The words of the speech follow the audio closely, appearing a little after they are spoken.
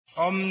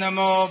Om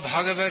Namo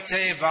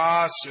Bhagavate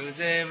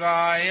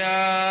Vasudevaya.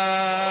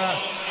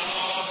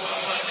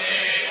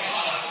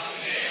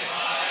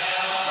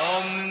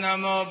 Om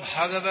Namo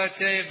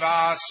Bhagavate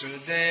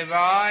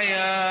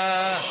Vasudevaya.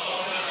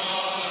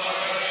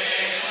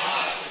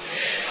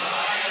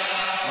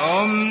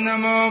 Om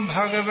Namo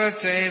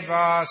Bhagavate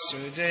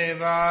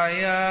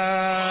Vasudevaya.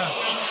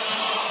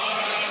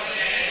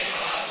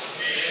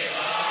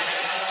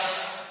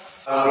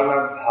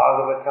 Srimad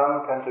Bhagavatam,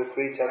 Canto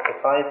 3, Chapter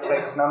 5,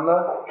 text number.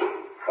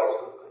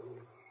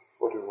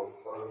 What do you want?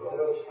 What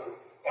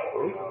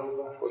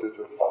did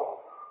you want?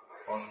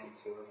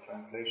 42,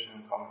 translation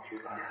and commentary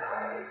by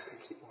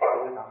It's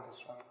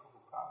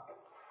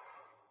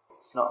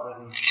not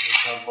written,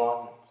 there's no born.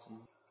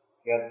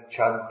 Yat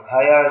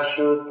chadhaya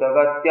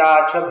shuddhavatya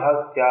cha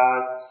bhaktya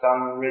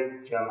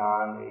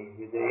samrijyamane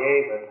hridaye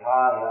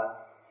vadhaya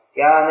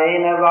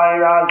jnanena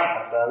vairagya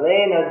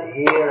balena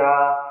dhira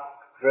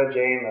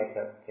rajema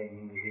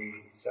tattinghi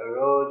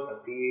saroja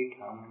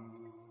pitham.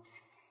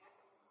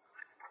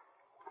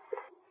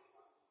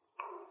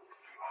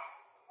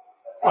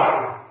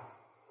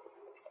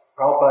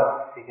 Prabhupada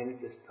begins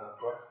this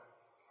purport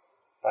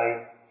by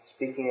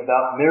speaking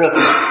about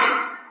miracles.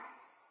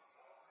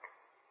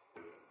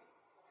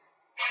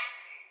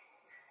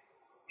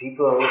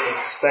 People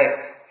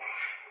expect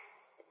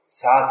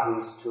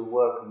sadhus to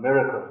work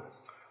miracles,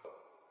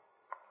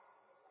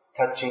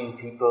 touching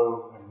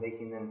people and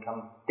making them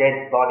come,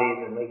 dead bodies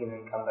and making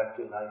them come back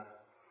to life.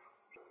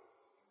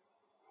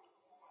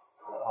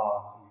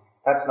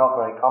 That's not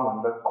very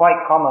common, but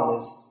quite common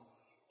is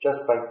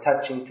just by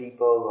touching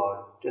people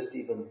or just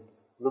even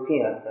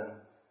looking at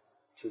them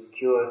to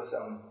cure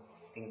some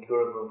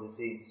incurable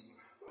disease.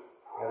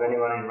 Have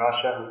anyone in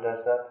Russia who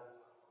does that?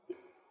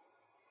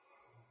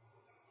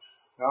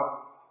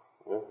 No?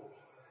 No.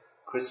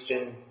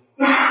 Christian,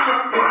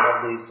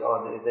 have these,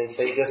 or they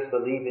say just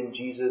believe in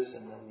Jesus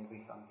and then you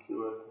become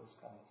cured, this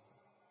kind of stuff.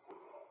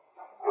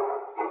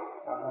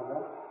 Don't have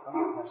that? I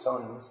don't have so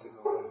many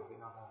mystical things, you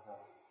don't have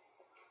that.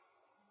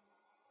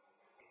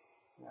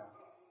 No.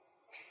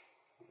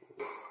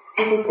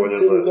 People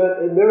consider that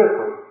a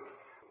miracle.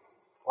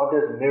 What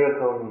does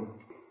miracle mean?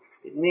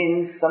 It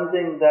means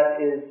something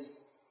that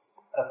is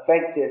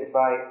affected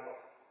by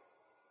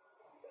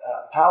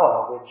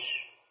power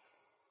which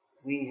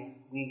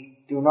we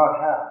do not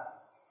have.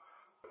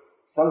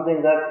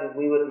 Something that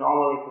we would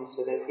normally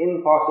consider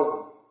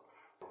impossible,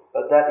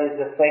 but that is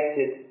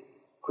affected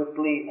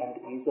quickly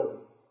and easily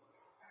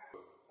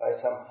by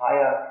some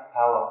higher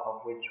power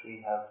of which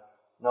we have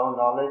no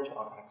knowledge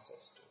or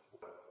access to.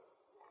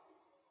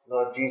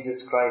 Lord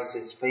Jesus Christ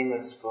is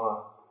famous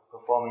for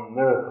performing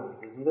miracles,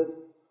 isn't it?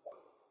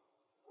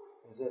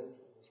 Is it?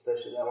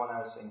 Especially that one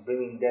I was saying,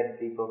 bringing dead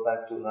people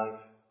back to life.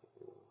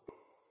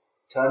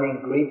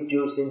 Turning grape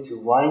juice into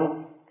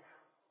wine.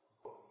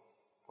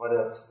 What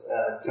else?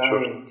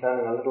 Turning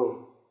a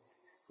little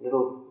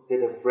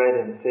bit of bread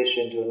and fish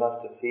into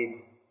enough to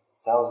feed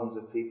thousands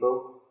of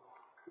people.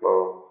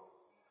 Wow.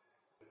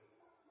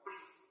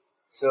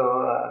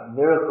 So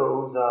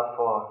miracles are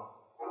for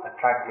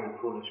attracting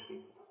foolish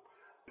people.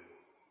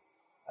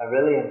 A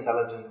really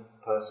intelligent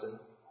person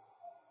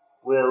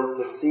will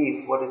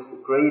perceive what is the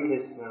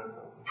greatest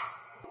miracle.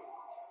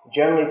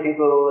 Generally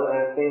people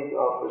think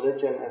of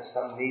religion as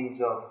some means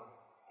of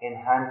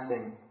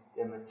enhancing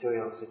their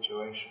material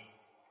situation.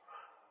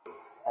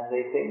 And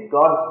they think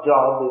God's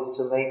job is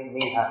to make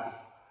me happy.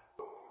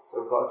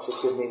 So God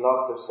should give me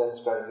lots of sense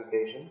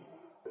gratification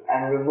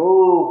and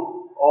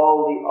remove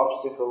all the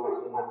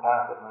obstacles in the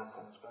path of my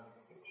sense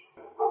gratification.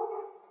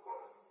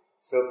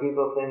 So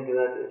people think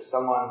that if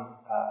someone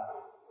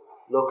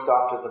looks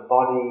after the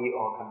body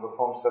or can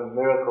perform some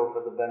miracle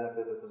for the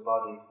benefit of the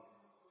body,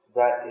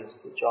 that is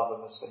the job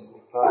of a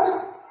saintly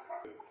person.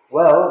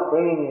 Well,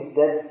 bringing a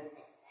dead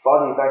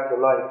body back to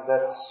life,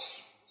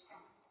 that's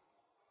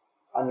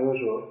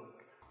unusual.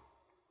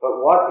 But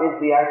what is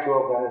the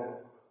actual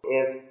benefit?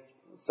 If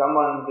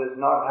someone does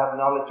not have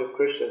knowledge of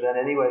Krishna, then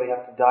anyway they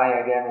have to die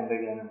again and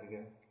again and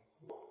again.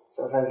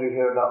 Sometimes we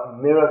hear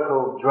about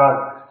miracle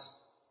drugs.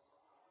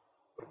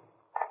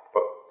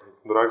 But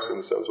drugs in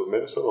the sense of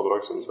medicine or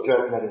drugs in the sense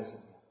drug of...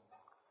 medicine.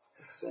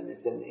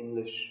 It's an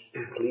English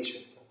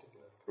cliche.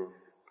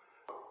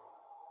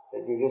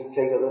 That you just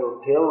take a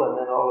little pill and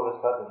then all of a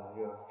sudden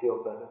you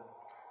feel better.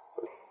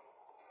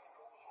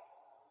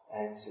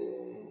 And it's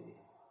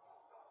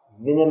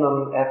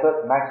minimum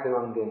effort,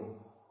 maximum gain.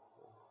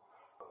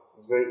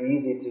 It's very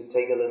easy to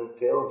take a little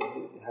pill,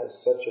 it has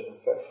such an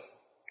effect.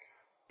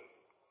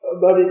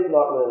 But it's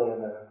not really a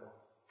miracle.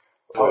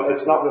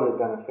 It's not really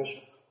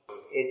beneficial.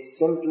 It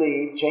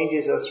simply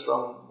changes us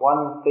from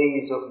one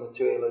phase of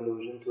material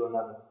illusion to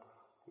another.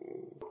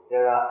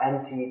 There are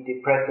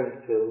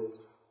antidepressant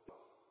pills.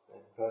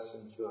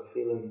 Persons who are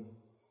feeling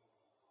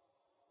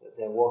that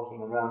they're walking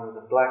around with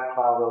a black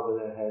cloud over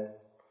their head,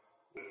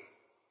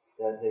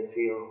 that they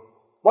feel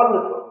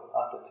wonderful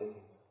after taking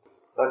it.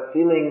 But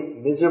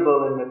feeling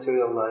miserable in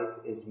material life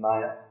is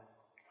Maya.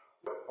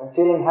 And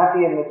feeling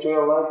happy in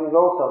material life is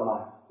also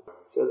Maya.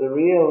 So the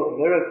real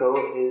miracle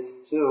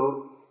is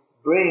to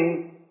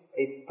bring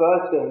a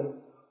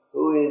person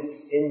who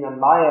is in the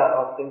maya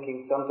of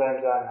thinking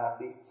sometimes I'm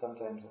happy,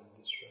 sometimes I'm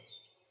distressed,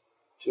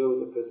 to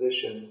the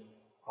position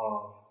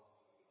of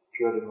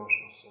pure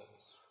devotional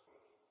service.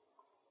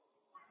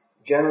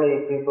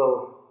 Generally,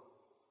 people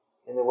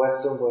in the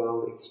Western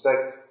world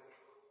expect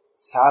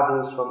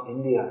sadhus from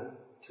India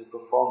to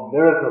perform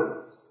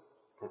miracles.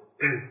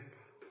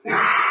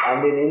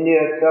 And in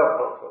India itself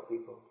also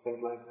people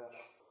think like that.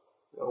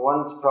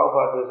 Once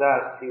Prabhupada was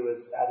asked, he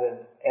was at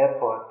an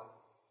airport,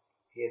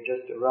 he had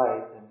just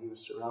arrived and he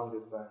was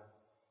surrounded by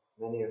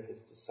many of his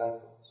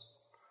disciples.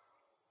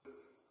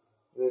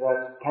 He was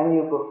asked, can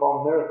you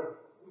perform miracles?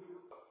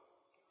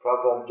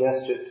 Prabhupada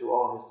gestured to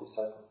all his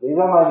disciples. These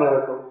are my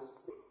miracles.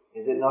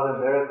 Is it not a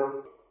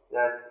miracle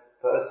that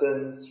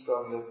persons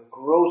from the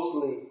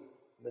grossly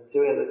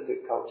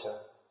materialistic culture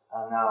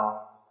are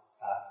now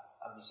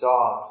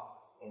absorbed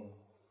in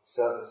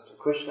service to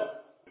Krishna?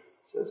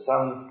 So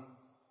some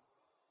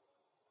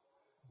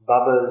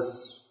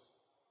babas,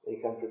 they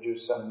can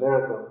produce some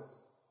miracles.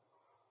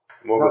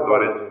 Могут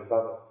творить.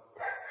 Baba.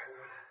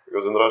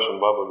 Because in Russian,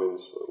 baba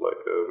means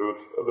like a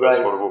rude address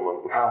for a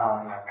woman.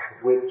 Yeah.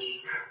 Witch.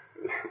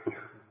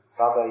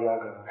 Baba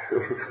Yaga.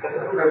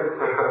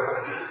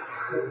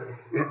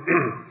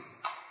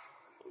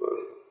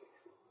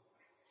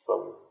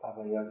 Some.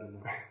 Baba Yaga.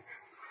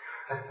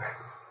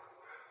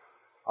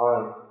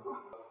 Alright.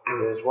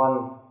 There's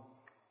one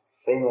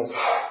famous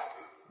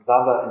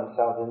Baba in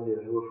South India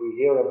who, if we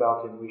hear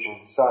about him, we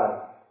should sigh.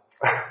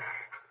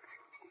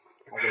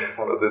 But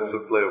it's a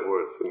play of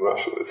words in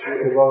Russian.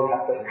 It won't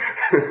happen.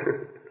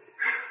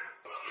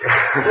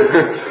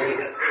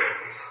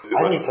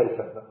 I didn't say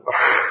so.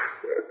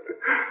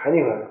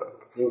 Anyway,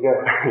 you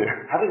guess.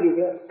 How did you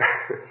guess?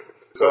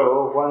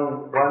 So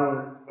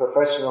one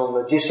professional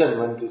magician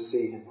went to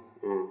see him.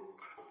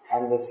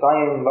 And the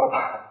sighing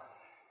Baba,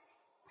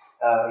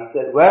 he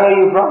said, where are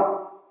you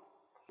from?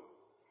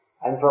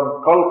 I'm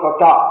from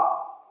Kolkata.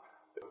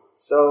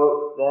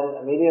 So then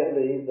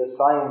immediately the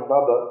sighing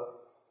Baba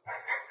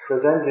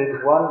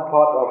presented one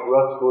pot of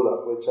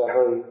rasgulla, which are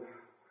very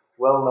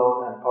well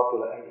known and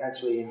popular,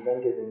 actually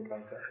invented in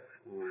Calcutta.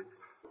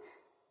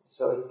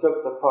 So he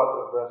took the pot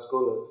of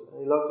rasgullas and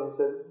he looked and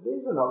said,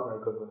 these are not very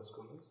good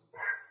rasgullas.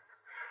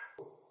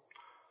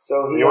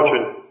 So he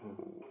also,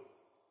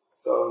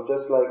 so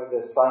just like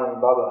the sighing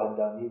Baba had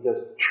done, he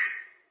just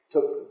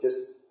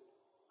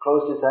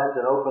closed his hands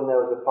and opened, there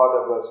was a pot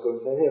of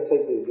rasgullas and said, here,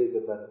 take these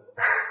are better.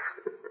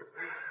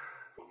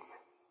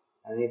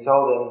 And he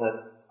told him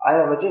that, I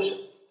am a magician.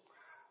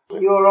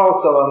 You are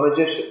also a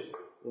magician.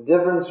 The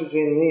difference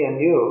between me and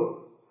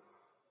you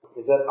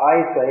is that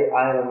I say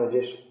I am a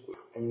magician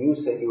and you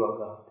say you are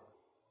God.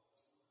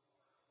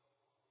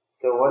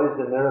 So what is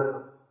the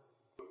miracle?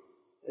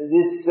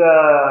 This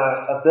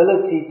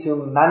ability to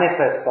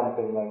manifest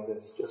something like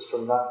this, just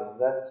from nothing,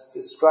 that's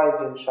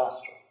described in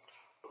Shastra.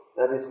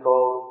 That is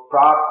called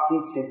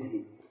prapti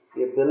siddhi,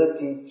 the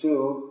ability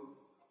to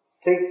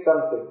take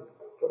something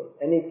from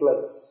any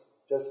place,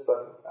 just by,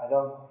 I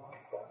don't know,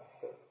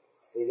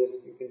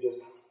 you can just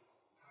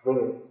bring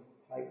it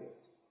like this.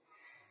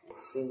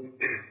 It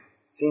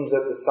seems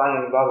that the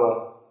sighing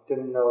Baba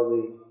didn't know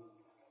the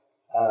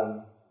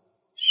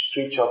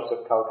street shops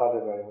of Calcutta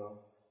very well.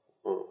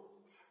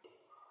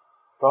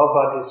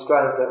 Prabhupada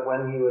described that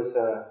when he was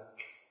a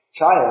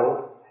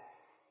child,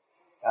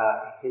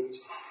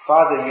 his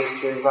father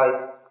used to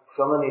invite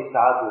so many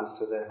sadhus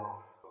to their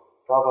home.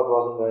 Prabhupada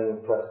wasn't very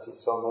impressed. He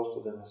saw most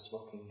of them as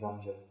smoking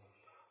ganja.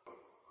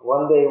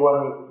 One day,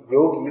 one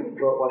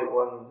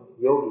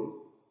yogi,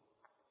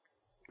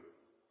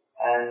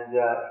 and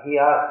he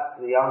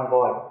asked the young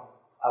boy,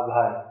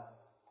 Abhay,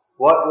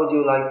 what would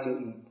you like to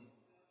eat?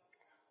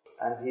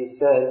 And he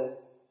said,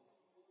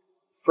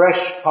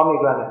 fresh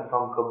pomegranate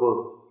from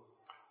Kabul,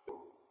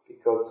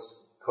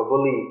 because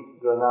Kabuli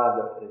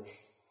Granada is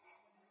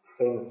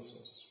famous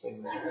for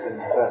being the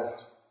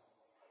best.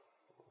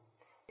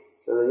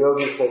 So the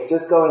yogi said,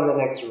 just go in the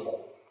next room.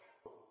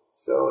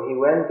 So he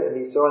went and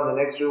he saw in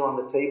the next room on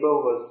the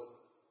table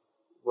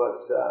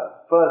was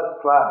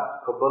first class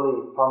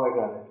Kabuli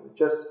pomegranate,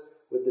 just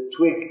with the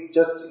twig,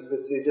 you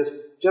could see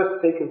just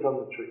taken from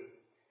the tree.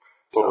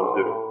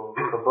 So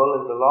Kabul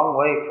is a long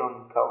way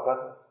from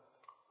Calcutta,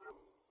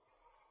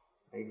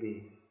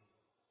 maybe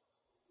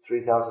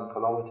 3,000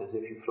 kilometers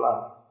if you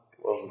fly.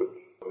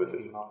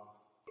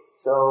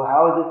 So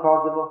how is it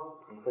possible?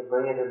 You could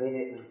bring it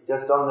immediately,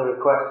 just on the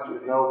request,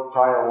 with no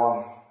prior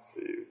warning.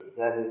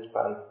 That is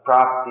by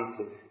prapti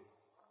siddhi.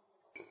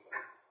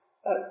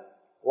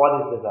 What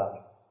is the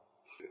value?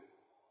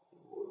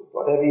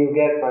 Whatever you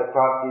get by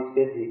prapti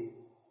siddhi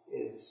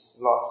is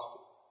lost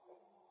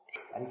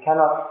and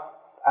cannot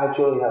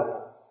actually help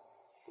us.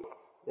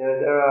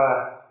 There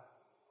are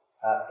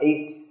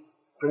 8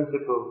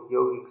 principal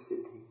yogic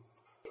siddhis,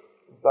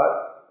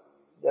 but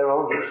they're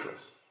all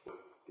useless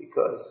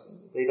because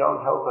they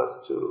don't help us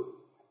to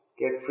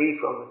get free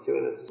from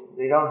materialism.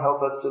 They don't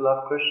help us to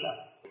love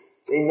Krishna.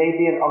 They may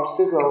be an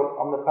obstacle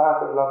on the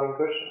path of loving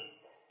Krishna.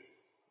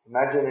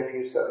 Imagine if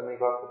you suddenly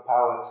got the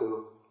power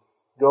to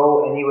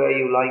go anywhere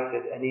you liked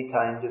at any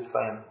time just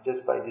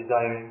by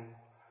desiring,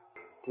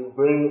 to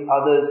bring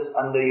others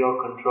under your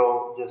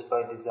control just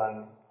by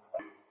desiring,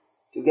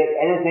 to get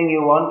anything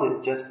you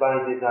wanted just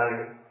by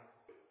desiring.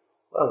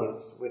 Well,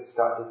 we'd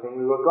start to think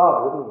we were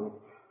God, wouldn't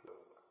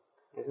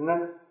we? Isn't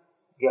it?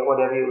 Get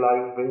whatever you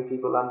like, bring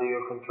people under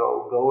your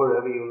control, go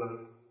wherever you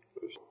like.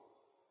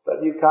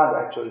 But you can't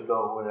actually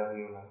go wherever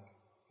you like.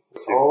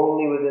 It's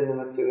only within the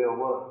material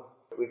world,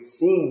 which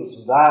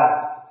seems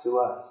vast to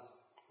us.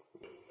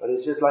 But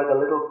it's just like a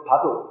little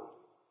puddle.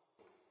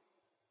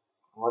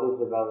 What is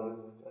the value?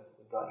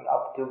 Going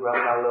up to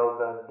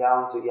Brahmaloka,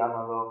 down to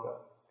Yamaloka.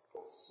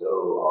 So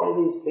all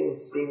these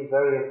things seem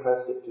very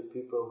impressive to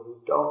people who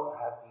don't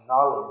have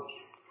knowledge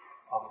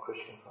of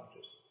Krishna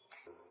consciousness.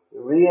 The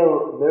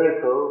real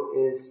miracle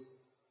is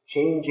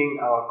changing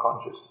our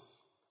consciousness.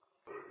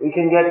 We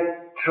can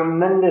get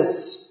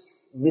tremendous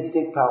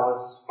mystic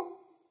powers,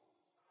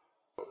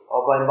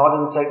 or by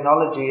modern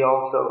technology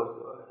also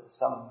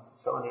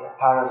so many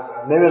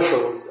apparent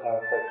miracles are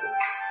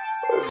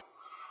effective.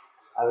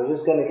 I was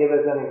just going to give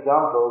us an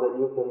example that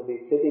you can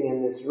be sitting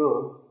in this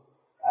room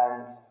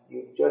and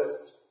you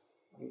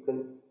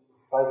can,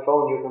 by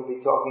phone you can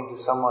be talking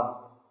to someone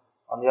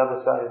on the other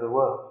side of the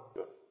world.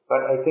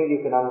 But I think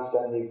you can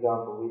understand the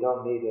example. We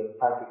don't need a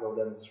practical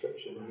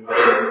demonstration in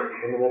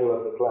the middle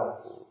of the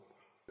class.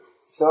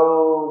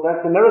 So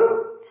that's a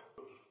miracle.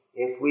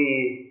 If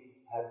we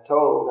had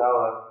told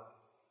our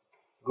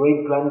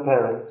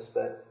great-grandparents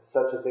that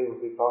such a thing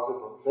would be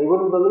possible, they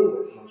wouldn't believe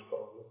it, most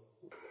probably.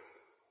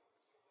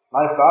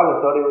 My father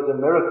thought it was a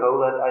miracle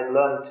that I'd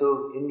learned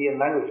 2 Indian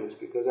languages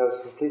because I was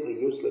completely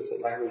useless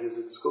at languages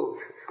at school.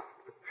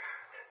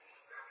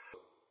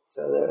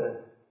 So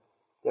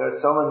there are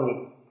so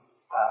many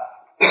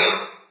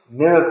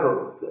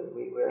miracles that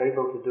we're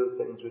able to do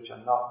things which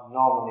are not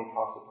normally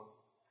possible.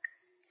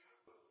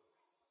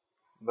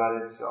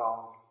 But it's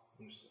all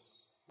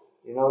useless.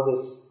 You know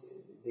this,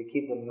 they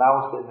keep the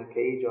mouse in the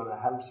cage or the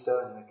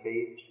hamster in the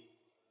cage.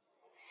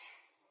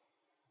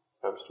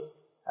 Hamster?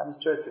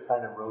 Hamster, it's a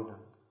kind of rodent.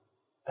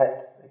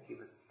 Pet, they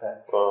keep as a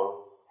pet.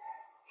 Oh.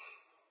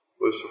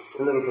 It's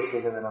a little bit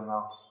bigger than a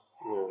mouse.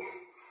 Yeah.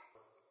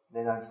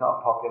 You know, it's not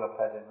a popular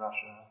pet in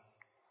Russia.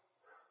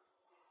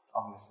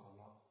 Obviously.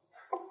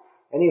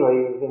 Anyway,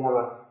 you can have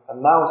a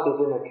mouse is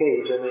in a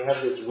cage and they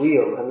have this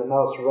wheel and the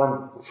mouse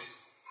runs.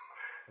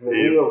 And the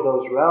wheel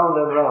goes round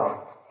and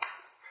round.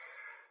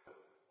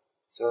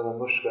 So the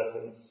mushka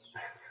thinks,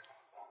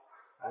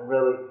 I'm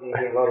really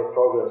making a lot of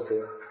progress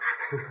here.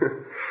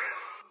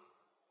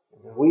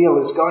 And the wheel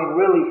is going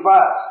really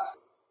fast.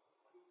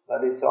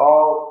 But it's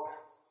all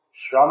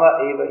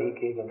shrama eva hi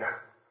kedana.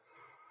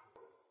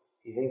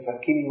 He thinks I'm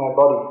keeping my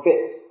body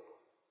fit.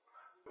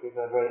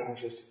 People are very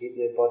anxious to keep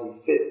their body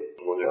fit.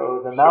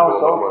 So the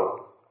mouse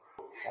also,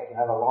 I can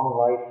have a long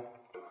life.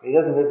 He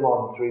doesn't live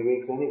more than 3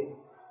 weeks anyway.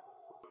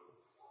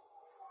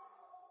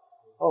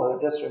 Oh,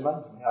 that just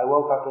reminds me. I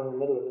woke up in the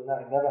middle of the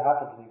night. It never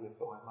happened to me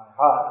before. My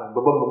heart went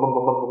bum bum bum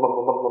bum bum bum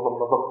bum bum bum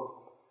bum bum.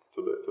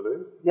 Today?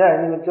 Yeah,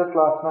 and even just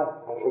last night.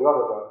 I forgot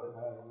about it.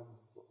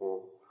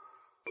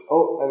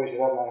 Oh, maybe I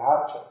should have my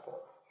heart checked out.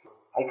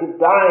 I could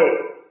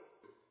die.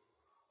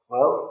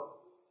 Well,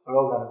 we're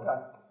all going to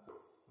die.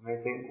 And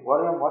I think,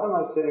 what am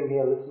I sitting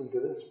here listening to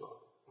this for?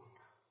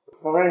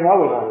 We already know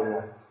we're going to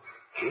die.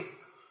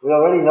 We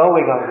already know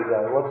we're going to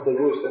die. What's the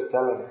use of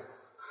telling us?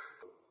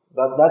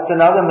 But that's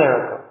another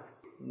miracle,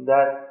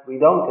 that we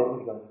don't think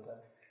we're going to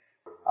die.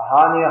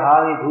 Ahani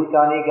ahani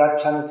bhutani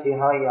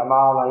gachantiha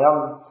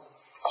yamalayam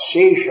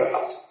shesha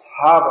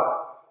sthava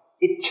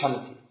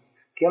icchanti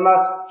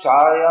kimas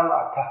charyam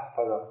atah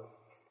param.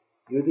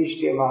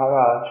 Yudhishthira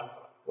Maharaj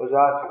was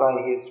asked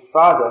by his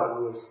father,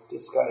 who was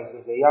disguised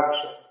as a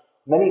yaksha,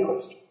 many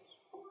questions,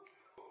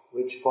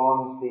 which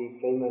forms the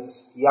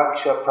famous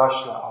Yaksha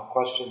Prashna, or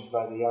questions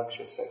by the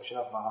Yaksha section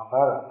of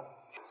Mahabharata.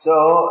 So,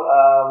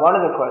 one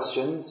of the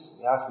questions,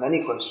 he asked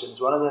many questions,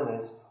 one of them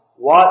is,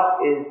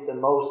 what is the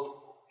most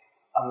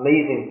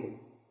amazing thing?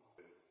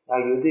 Now,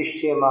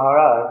 Yudhishthira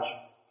Maharaj,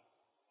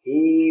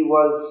 he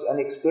was an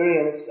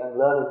experienced and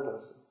learned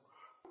person.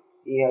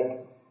 He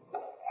had,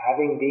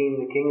 having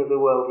been the king of the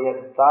world, he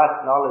had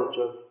vast knowledge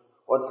of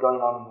what's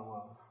going on in the world.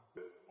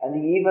 And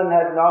he even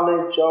had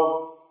knowledge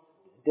of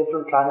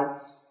different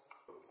planets.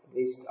 At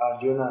least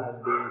Arjuna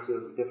had been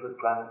to different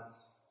planets.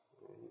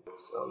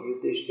 So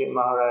Yudhishthira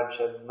Maharaj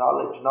had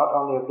knowledge not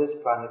only of this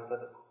planet,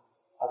 but of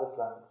other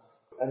planets.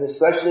 And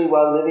especially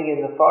while living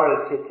in the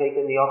forest, he had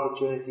taken the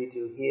opportunity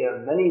to hear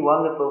many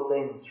wonderful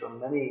things from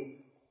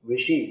many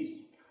rishis.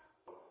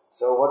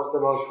 So what's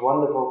the most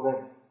wonderful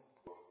thing?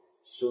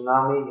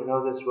 Tsunami, you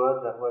know this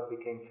word? That word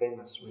became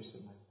famous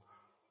recently.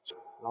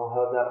 You all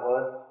heard that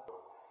word?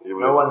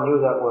 No one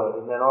knew that word,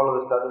 and then all of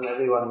a sudden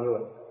everyone knew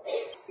it.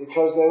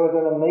 Because there was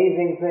an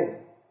amazing thing.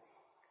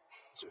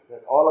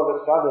 That all of a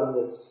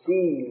sudden the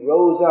sea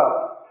rose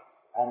up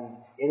and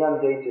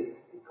inundated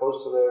the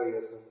coastal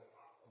areas of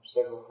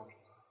several countries.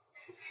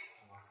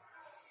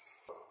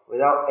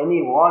 Without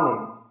any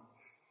warning,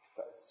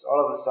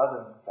 all of a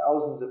sudden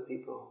thousands of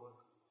people were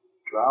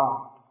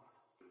drowned.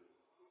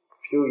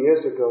 few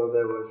years ago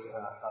there was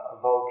a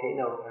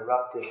volcano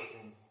erupted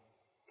in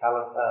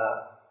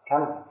Canada.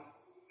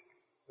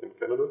 In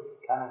Canada?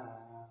 Canada.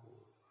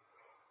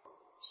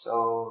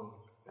 So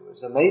it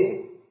was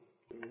amazing.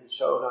 It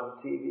showed on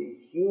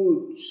TV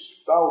huge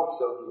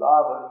spouts of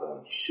lava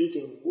going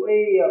shooting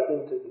way up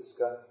into the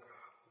sky.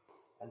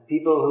 And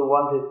people who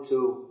wanted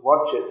to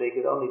watch it, they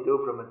could only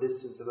do from a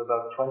distance of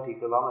about 20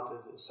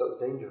 kilometers. It was so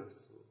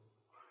dangerous.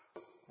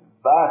 A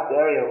vast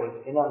area was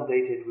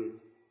inundated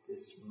with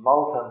this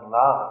molten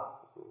lava.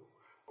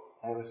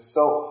 And it was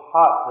so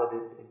hot that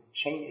it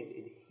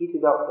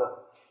heated up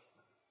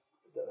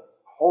the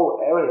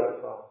whole area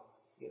for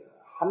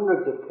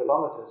hundreds of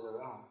kilometers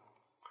around.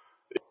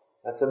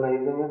 That's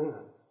amazing, isn't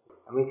it?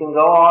 And we can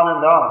go on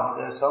and on.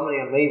 There are so many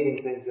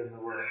amazing things in the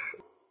world.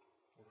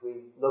 If we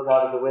look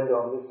out of the window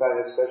on this side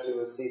especially,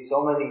 we'll see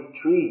so many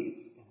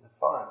trees in the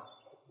forest.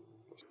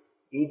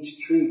 Each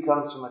tree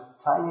comes from a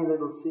tiny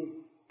little seed.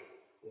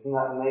 Isn't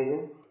that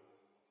amazing?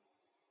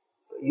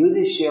 But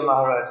Yudhishthira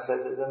Maharaj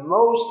said that the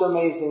most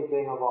amazing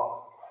thing of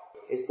all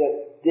is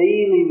that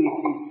daily we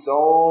see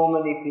so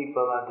many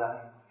people are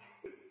dying.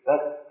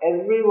 But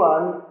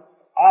everyone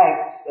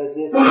acts as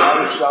if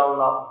I shall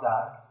not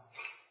die.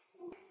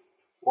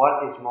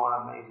 What is more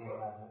amazing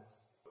than this?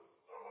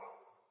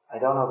 I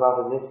don't know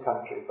about in this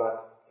country,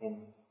 but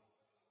in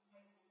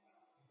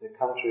the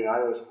country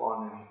I was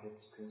born in,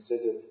 it's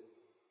considered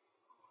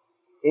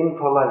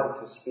impolite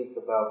to speak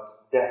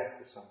about death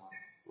to someone.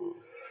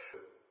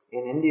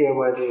 In India,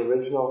 where the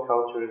original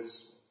culture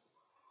is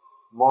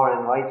more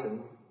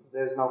enlightened,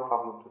 there's no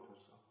problem to do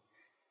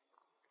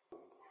so.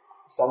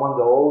 If someone's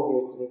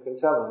old, you can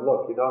tell them,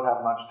 look, you don't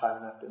have much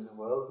time left in the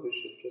world, you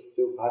should just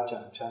do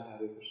bhajan, chant Hare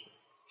Krishna.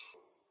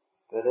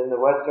 But in the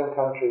Western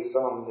countries,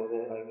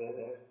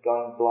 they're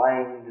going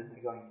blind and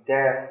they're going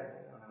deaf and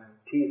they don't have any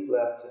teeth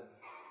left. And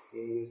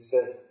you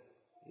say,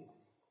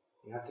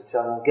 you have to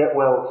tell them, get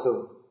well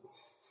soon.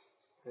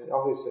 And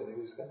obviously,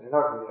 they're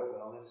not going to get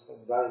well, they're just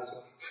going to die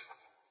soon.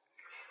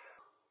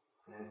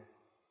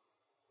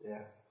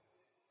 Yeah.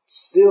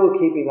 Still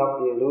keeping up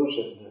the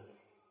illusion that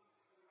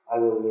I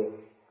will live.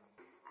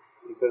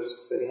 Because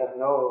they have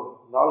no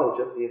knowledge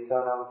of the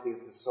eternality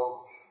of the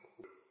soul.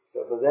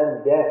 So for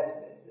them, death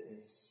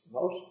is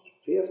most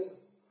fearsome.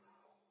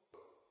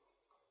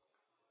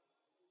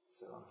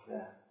 So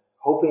they're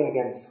hoping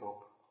against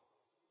hope.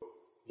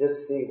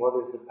 Just see what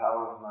is the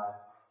power of mind.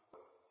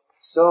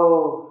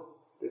 So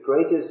the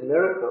greatest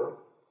miracle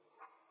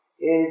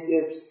is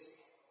if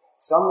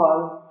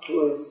someone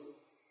who is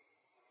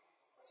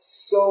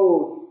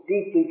so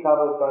deeply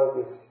covered by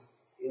this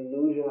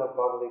illusion of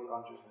bodily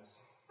consciousness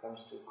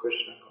comes to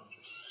Krishna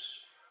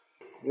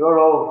consciousness. You're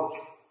all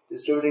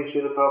distributing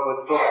Srila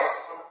Prabhupada's books.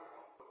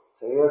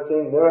 So you're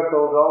seeing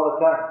miracles all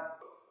the time,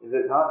 is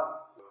it not?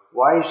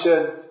 Why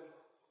should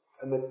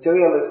a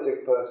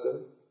materialistic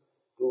person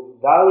who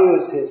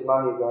values his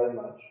money very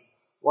much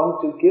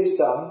want to give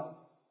some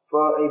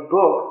for a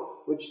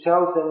book which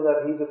tells him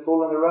that he's a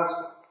fool and a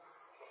rascal?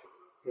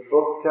 The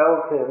book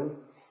tells him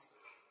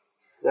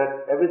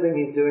that everything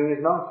he's doing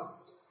is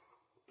nonsense.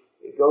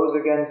 It goes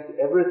against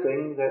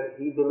everything that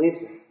he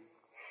believes in.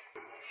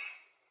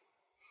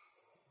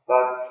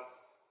 But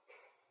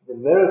the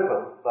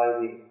miracle, by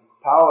the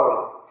power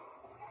of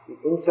the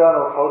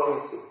internal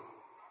potency,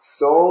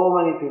 so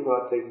many people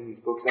are taking these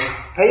books and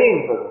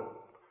paying for them.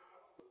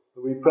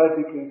 We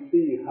practically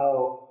see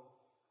how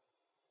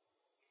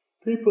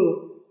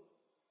people,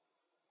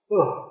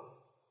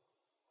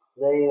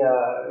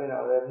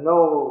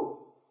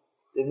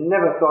 they've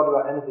never thought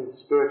about anything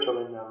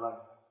spiritual in their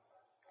life.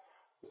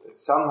 But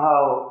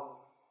somehow,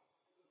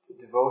 the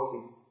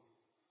devotee,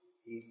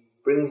 he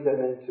brings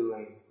them into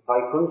a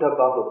Vaikuntha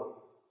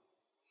bubble.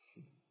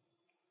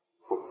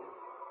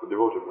 The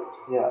devotee.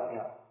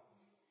 Yeah.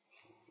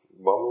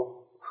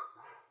 Bubble?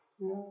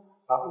 Yeah,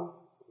 bubble.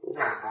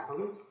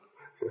 Bubble.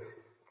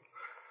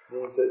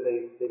 Means that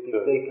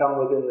they come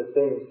within the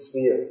same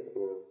sphere.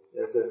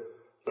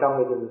 Come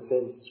within the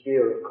same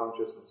sphere of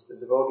consciousness.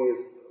 The devotee is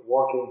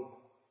walking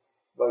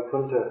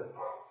Vaikuntha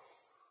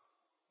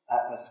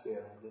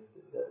atmosphere.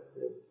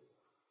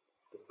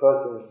 The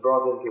person is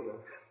brought into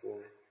that.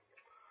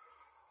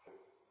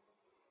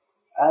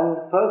 And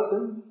the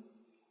person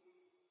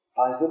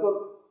buys the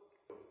book.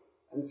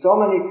 And so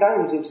many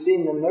times you've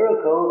seen the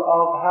miracle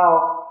of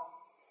how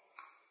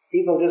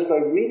people, just by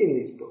reading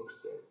these books,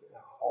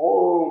 their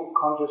whole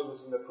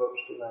consciousness and approach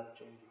to life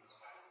changes.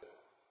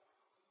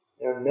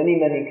 There are many,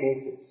 many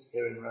cases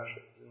here in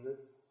Russia, isn't it?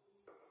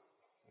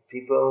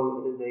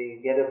 People,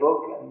 they get a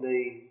book and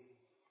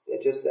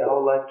their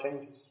whole life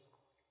changes.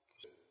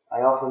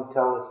 I often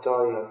tell the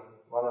story of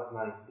one of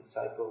my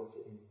disciples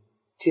in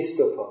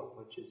Chistopol,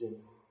 which is in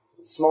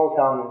a small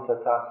town in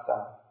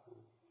Tatarstan,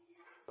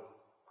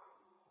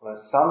 where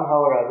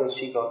somehow or other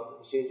she's an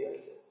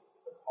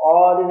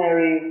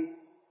ordinary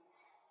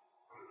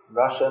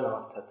Russian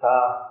or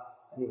Tatar,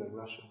 anyway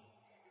Russian,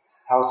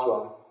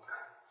 housewife,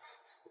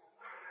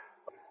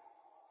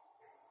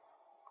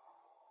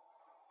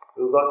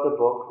 who got the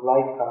book,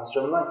 Life Comes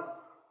from Life.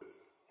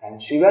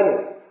 And she read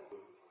it.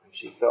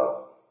 She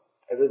thought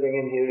everything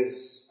in here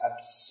is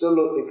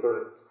absolutely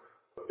correct.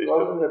 She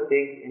wasn't a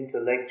big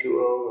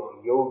intellectual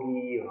or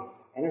yogi or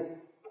anything.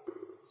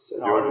 Just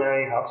an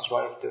ordinary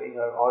housewife doing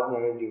her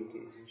ordinary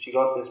duties. And she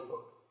got this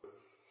book.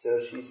 So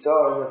she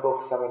saw in the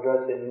book some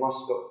address in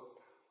Moscow.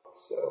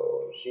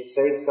 So she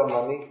saved some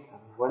money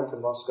and went to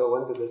Moscow,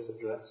 went to this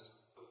address,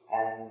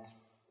 and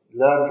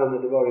learned from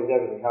the devotees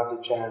everything, how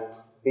to chant,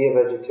 be a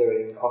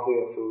vegetarian, offer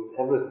your food,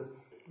 everything.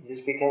 He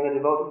just became a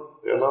devotee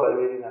just by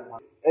reading that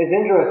one. It's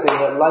interesting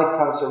that life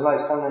comes from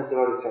life. Sometimes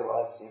devotees say, well,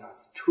 that's,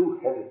 it's too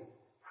heavy.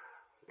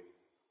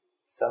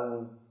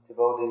 Some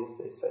devotees,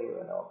 they say,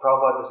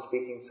 Prabhupada was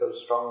speaking so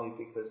strongly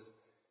because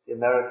the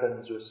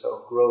Americans were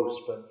so gross,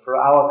 but for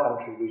our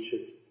country we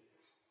should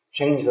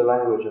change the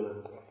language a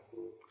little bit.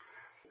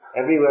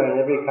 Everywhere in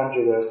every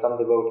country there are some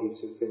devotees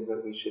who think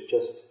that we should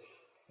just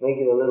make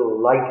it a little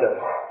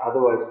lighter,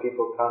 otherwise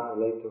people can't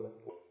relate to it.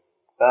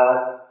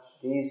 But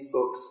these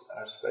books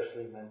are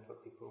especially meant for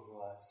people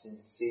who are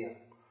sincere.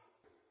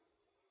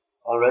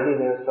 Already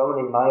there are so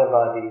many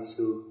Mayavadis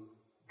who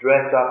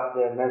dress up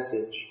their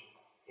message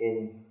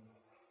in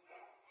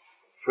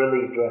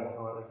frilly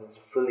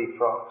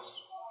frocks.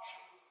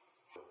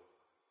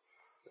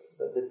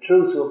 But the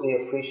truth will be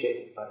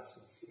appreciated by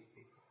sincere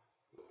people.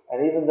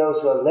 And even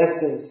those who are less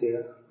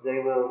sincere, they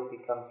will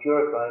become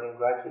purified and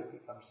gradually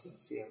become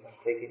sincere by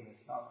taking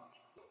this knowledge.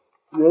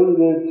 The other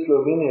day in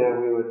Slovenia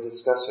we were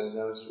discussing,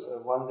 there was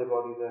one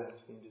devotee there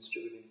who's been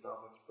distributing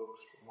Prabhupada's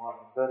books for more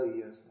than 30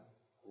 years now.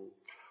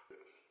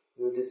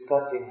 We were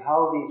discussing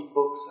how these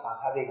books are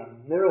having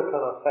a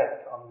miracle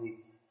effect on the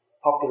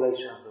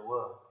population of the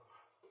world.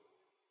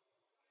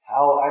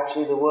 How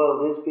actually the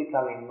world is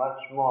becoming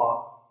much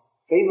more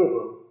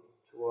favorable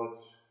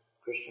towards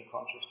Krishna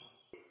consciousness.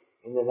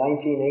 In the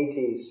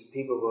 1980s,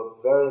 people were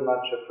very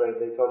much afraid.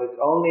 They thought it's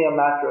only a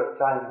matter of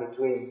time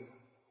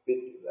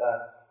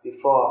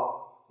before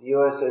the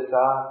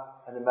USSR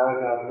and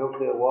America have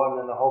nuclear war, and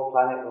then the whole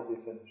planet will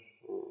be finished.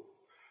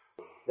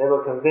 They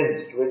were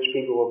convinced. Rich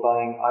people were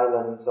buying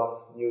islands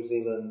off New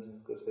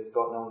Zealand because they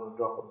thought no one would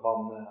drop a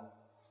bomb there.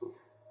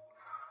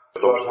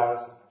 George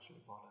Harrison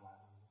actually bought an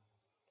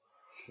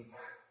island.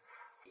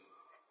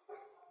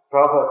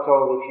 Prabhupada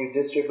told, if you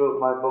distribute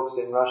my books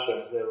in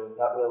Russia,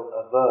 that will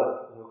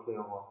avert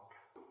nuclear war.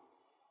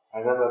 I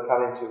remember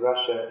coming to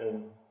Russia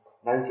in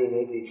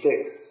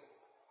 1986,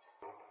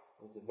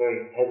 with a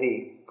very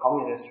heavy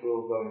communist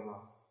rule going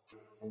on,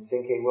 and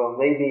thinking, well,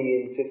 maybe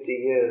in 50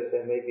 years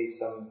there may be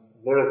some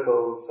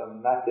miracle,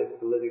 some massive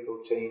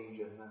political change,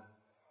 and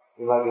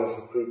we might be able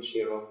to preach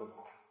here openly.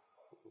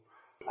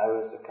 I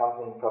was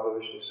accompanying Prabhupada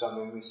Vishnu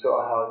Swami, and we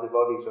saw how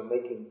devotees were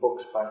making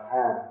books by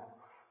hand,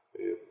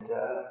 and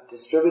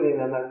distributing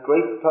them at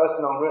great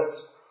personal risk.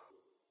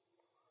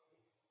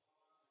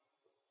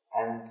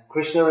 And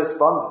Krishna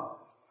responded.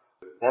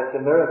 That's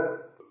a miracle.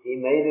 He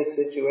made a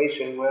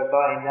situation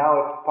whereby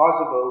now it's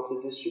possible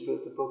to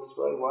distribute the books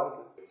very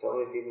widely. So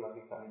many people are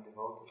becoming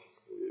devotees.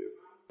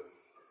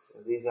 So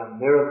these are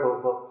miracle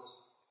books.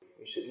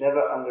 We should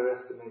never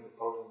underestimate the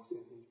potency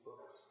of these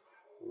books.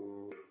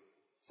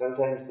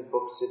 Sometimes the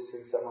book sits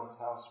in someone's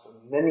house for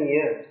many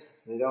years.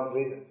 They don't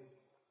read it.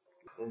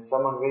 Then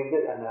someone reads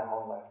it and their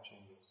whole life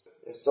changes.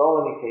 There's so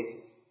many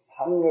cases,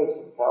 hundreds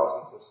and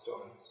thousands of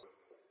stories.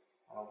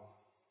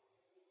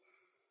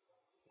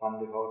 One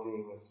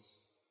devotee was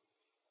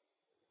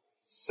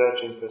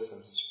searching for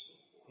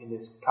in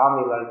his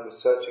Kami life was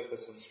searching for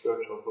some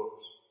spiritual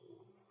books.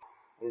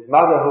 His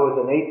mother, who was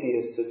an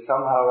atheist, had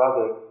somehow or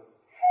other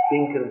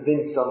been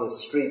convinced on the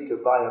street to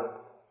buy a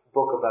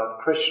book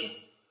about Krishna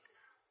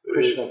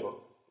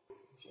book.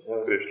 That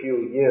was a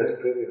few years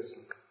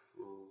previously.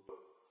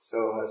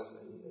 So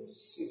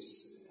she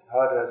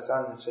heard her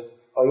son and said,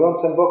 oh, you want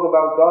some book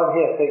about God?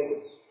 Here, take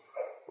this.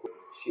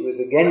 She was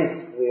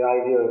against the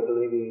idea of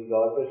believing in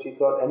God, but she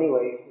thought,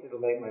 anyway, it'll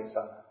make my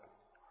son happy.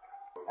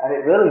 And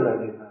it really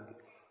made him happy.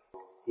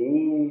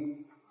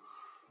 He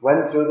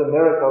went through the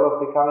miracle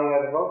of becoming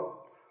a devotee.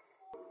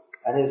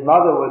 And his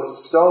mother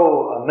was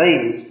so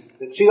amazed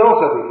that she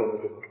also became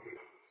a devotee.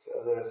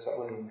 So there are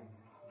so many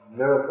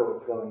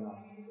miracles going on.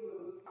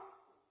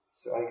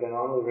 So I can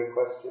only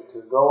request you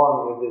to go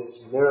on with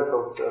this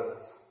miracle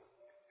service.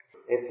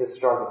 It's a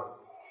struggle.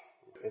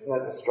 Isn't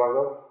it a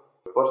struggle?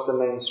 What's the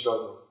main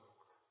struggle?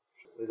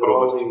 With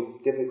all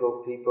the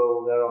difficult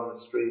people there on the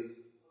street.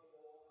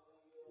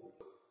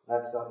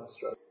 That's not the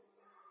struggle.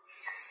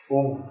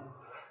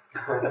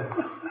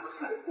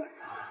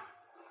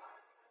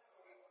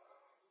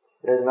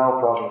 There's no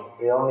problem.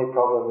 The only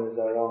problem is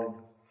our own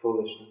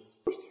foolishness.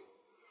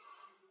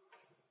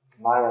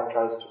 Maya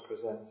tries to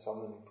present so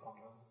many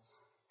problems.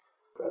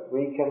 But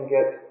we can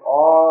get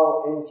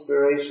all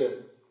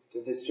inspiration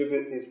to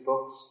distribute these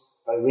books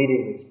by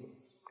reading these books.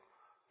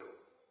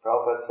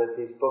 Prabhupada said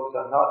these books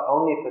are not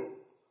only for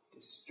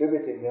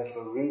distributing, they're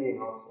for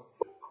reading also.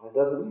 It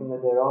doesn't mean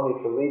that they're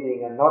only for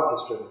reading and not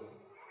distributing.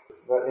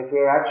 But if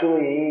we're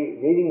actually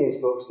reading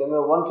these books, then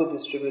we'll want to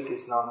distribute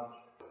this knowledge.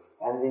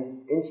 And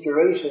the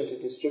inspiration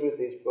to distribute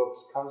these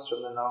books comes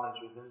from the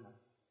knowledge within them.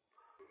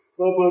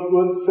 Prabhupada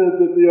once said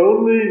that the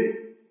only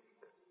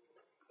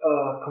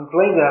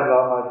complaint I have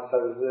about my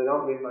disciples is they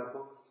don't read my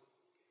books.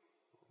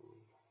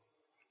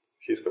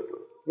 His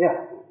complaint.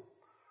 Yeah.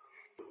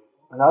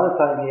 Another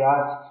time he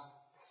asked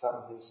some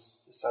of his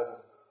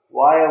disciples,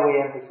 why are we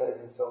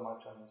emphasizing so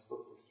much on this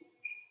book distribution?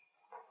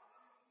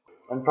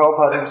 And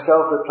Prabhupada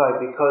himself replied,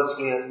 because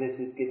this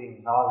is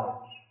giving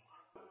knowledge.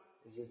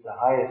 This is the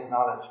highest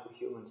knowledge for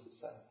human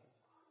society.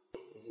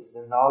 This is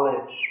the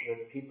knowledge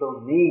that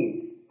people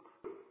need,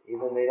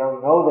 even they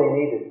don't know they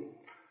need it.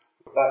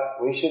 But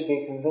we should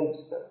be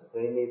convinced that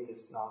they need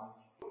this knowledge.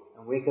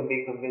 And we can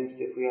be convinced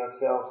if we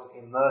ourselves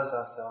immerse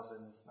ourselves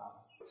in this knowledge.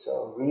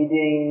 So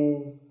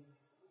reading,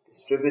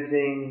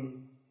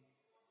 distributing,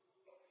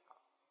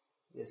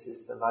 this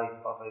is the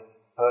life of a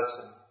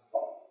person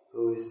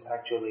who is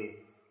actually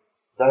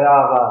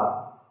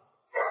dayavan,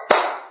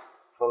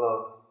 full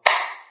of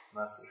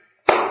mercy,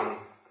 only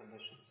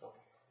conditioned souls.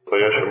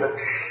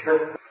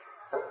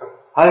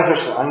 Hare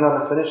Krishna, I'm going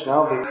to finish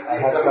now because I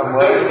have some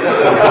work.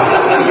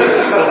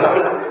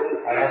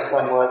 I have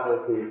some work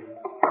with the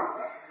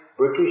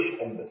British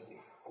Embassy.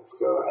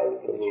 So I'll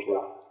finish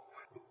now.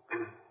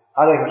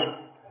 Hare Krishna.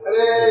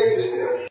 Hare Krishna.